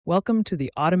Welcome to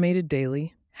the Automated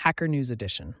Daily Hacker News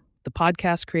Edition, the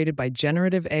podcast created by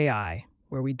Generative AI,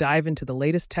 where we dive into the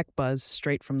latest tech buzz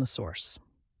straight from the source.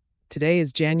 Today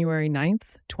is January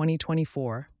 9th,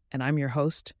 2024, and I'm your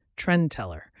host, Trend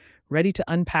Teller, ready to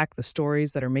unpack the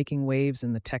stories that are making waves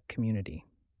in the tech community.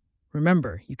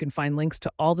 Remember, you can find links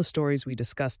to all the stories we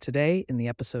discussed today in the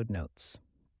episode notes.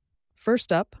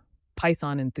 First up,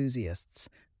 Python enthusiasts.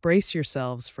 Brace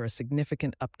yourselves for a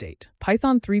significant update.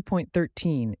 Python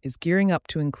 3.13 is gearing up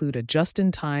to include a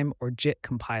just-in-time or JIT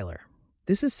compiler.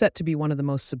 This is set to be one of the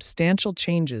most substantial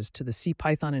changes to the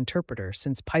CPython interpreter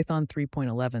since Python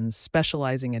 3.11's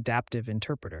specializing adaptive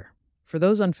interpreter. For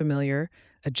those unfamiliar,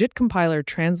 a JIT compiler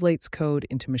translates code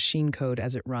into machine code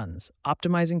as it runs,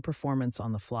 optimizing performance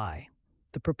on the fly.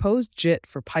 The proposed JIT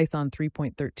for Python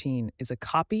 3.13 is a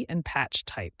copy and patch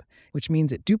type, which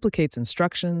means it duplicates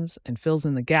instructions and fills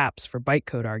in the gaps for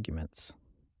bytecode arguments.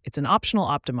 It's an optional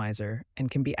optimizer and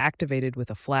can be activated with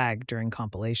a flag during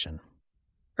compilation.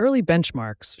 Early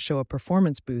benchmarks show a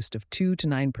performance boost of 2 to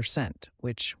 9%,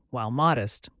 which, while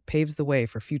modest, paves the way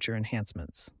for future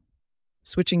enhancements.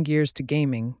 Switching gears to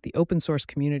gaming, the open source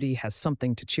community has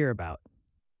something to cheer about.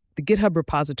 The GitHub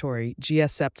repository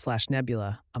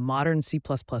GSept/Nebula, a modern C++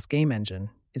 game engine,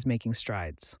 is making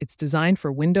strides. It's designed for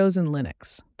Windows and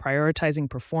Linux, prioritizing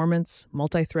performance,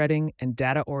 multi-threading, and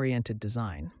data-oriented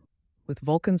design. With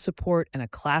Vulkan support and a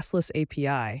classless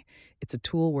API, it's a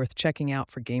tool worth checking out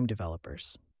for game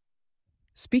developers.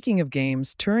 Speaking of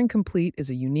games, Turing Complete is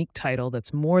a unique title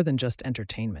that's more than just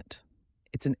entertainment.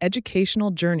 It's an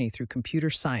educational journey through computer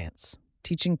science,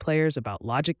 teaching players about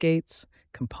logic gates,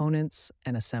 components,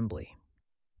 and assembly.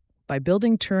 By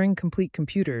building Turing-complete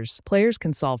computers, players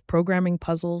can solve programming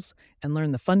puzzles and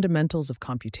learn the fundamentals of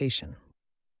computation.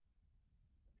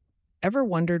 Ever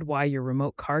wondered why your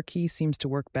remote car key seems to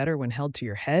work better when held to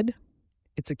your head?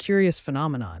 It's a curious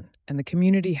phenomenon, and the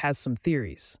community has some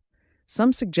theories.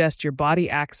 Some suggest your body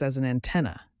acts as an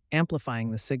antenna,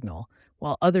 amplifying the signal,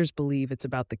 while others believe it's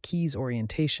about the key's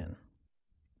orientation.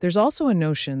 There's also a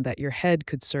notion that your head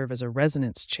could serve as a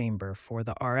resonance chamber for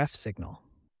the RF signal.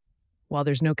 While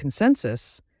there's no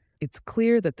consensus, it's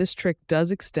clear that this trick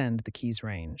does extend the key's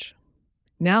range.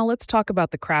 Now let's talk about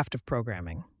the craft of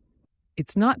programming.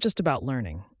 It's not just about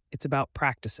learning, it's about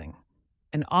practicing.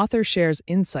 An author shares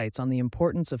insights on the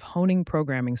importance of honing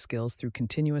programming skills through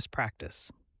continuous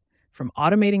practice. From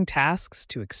automating tasks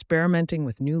to experimenting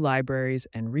with new libraries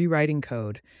and rewriting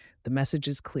code, the message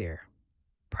is clear.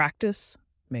 Practice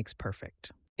makes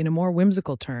perfect. In a more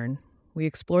whimsical turn, we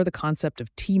explore the concept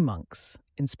of T-monks,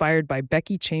 inspired by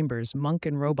Becky Chambers' Monk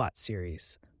and Robot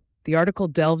series. The article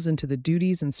delves into the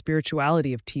duties and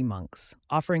spirituality of T-monks,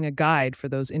 offering a guide for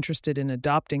those interested in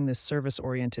adopting this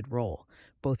service-oriented role,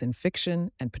 both in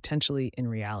fiction and potentially in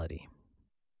reality.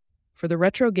 For the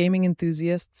retro gaming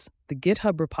enthusiasts, the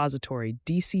GitHub repository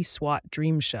DC SWAT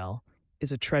Dream Shell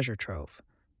is a treasure trove.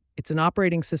 It's an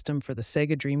operating system for the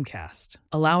Sega Dreamcast,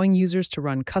 allowing users to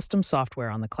run custom software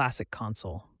on the classic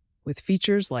console. With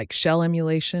features like shell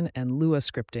emulation and Lua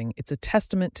scripting, it's a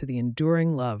testament to the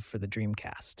enduring love for the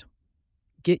Dreamcast.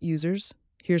 Git users,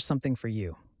 here's something for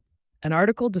you. An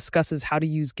article discusses how to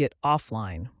use Git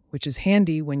offline, which is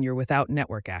handy when you're without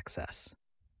network access.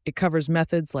 It covers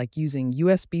methods like using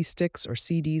USB sticks or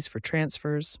CDs for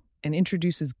transfers and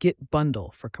introduces Git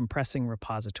bundle for compressing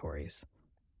repositories.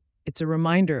 It's a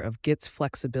reminder of Git's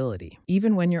flexibility,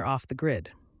 even when you're off the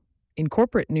grid. In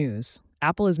corporate news,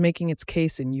 Apple is making its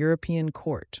case in European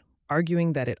court,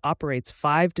 arguing that it operates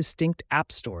 5 distinct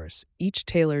app stores, each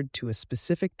tailored to a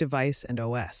specific device and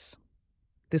OS.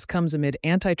 This comes amid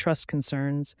antitrust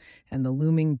concerns and the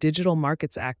looming Digital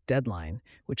Markets Act deadline,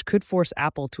 which could force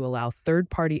Apple to allow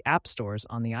third-party app stores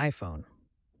on the iPhone.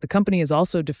 The company is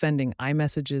also defending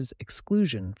iMessage's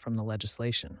exclusion from the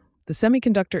legislation. The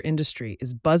semiconductor industry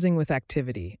is buzzing with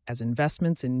activity as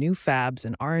investments in new fabs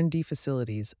and R&D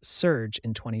facilities surge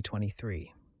in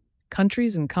 2023.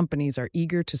 Countries and companies are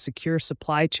eager to secure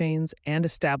supply chains and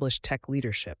establish tech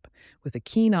leadership, with a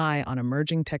keen eye on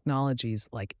emerging technologies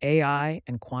like AI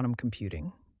and quantum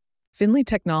computing. Finley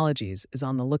Technologies is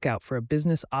on the lookout for a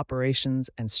business operations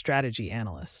and strategy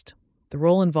analyst. The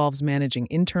role involves managing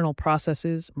internal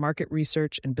processes, market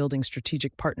research, and building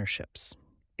strategic partnerships.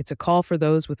 It's a call for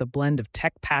those with a blend of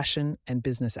tech passion and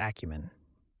business acumen.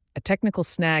 A technical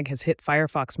snag has hit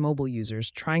Firefox mobile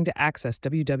users trying to access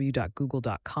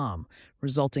www.google.com,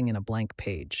 resulting in a blank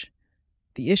page.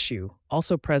 The issue,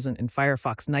 also present in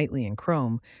Firefox Nightly and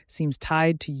Chrome, seems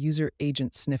tied to user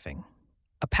agent sniffing.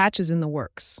 A patch is in the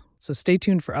works, so stay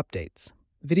tuned for updates.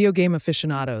 Video game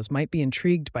aficionados might be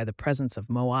intrigued by the presence of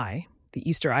Moai, the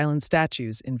Easter Island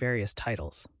statues, in various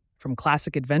titles. From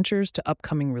classic adventures to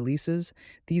upcoming releases,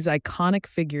 these iconic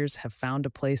figures have found a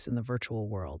place in the virtual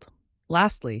world.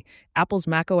 Lastly, Apple's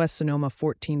macOS Sonoma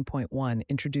 14.1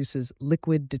 introduces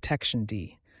Liquid Detection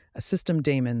D, a system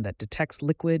daemon that detects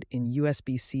liquid in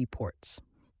USB-C ports.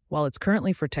 While it's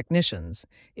currently for technicians,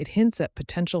 it hints at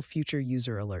potential future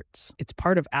user alerts. It's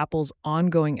part of Apple's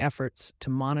ongoing efforts to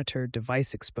monitor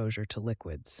device exposure to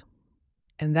liquids.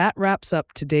 And that wraps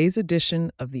up today's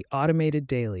edition of the Automated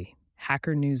Daily,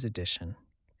 Hacker News Edition.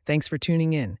 Thanks for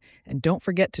tuning in, and don't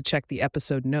forget to check the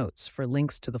episode notes for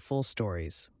links to the full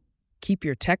stories. Keep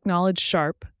your tech knowledge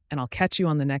sharp, and I'll catch you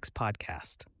on the next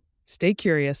podcast. Stay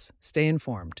curious, stay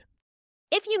informed.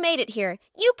 If you made it here,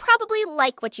 you probably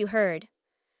like what you heard.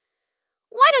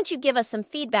 Why don't you give us some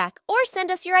feedback or send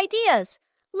us your ideas?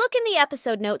 Look in the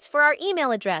episode notes for our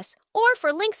email address or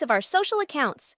for links of our social accounts.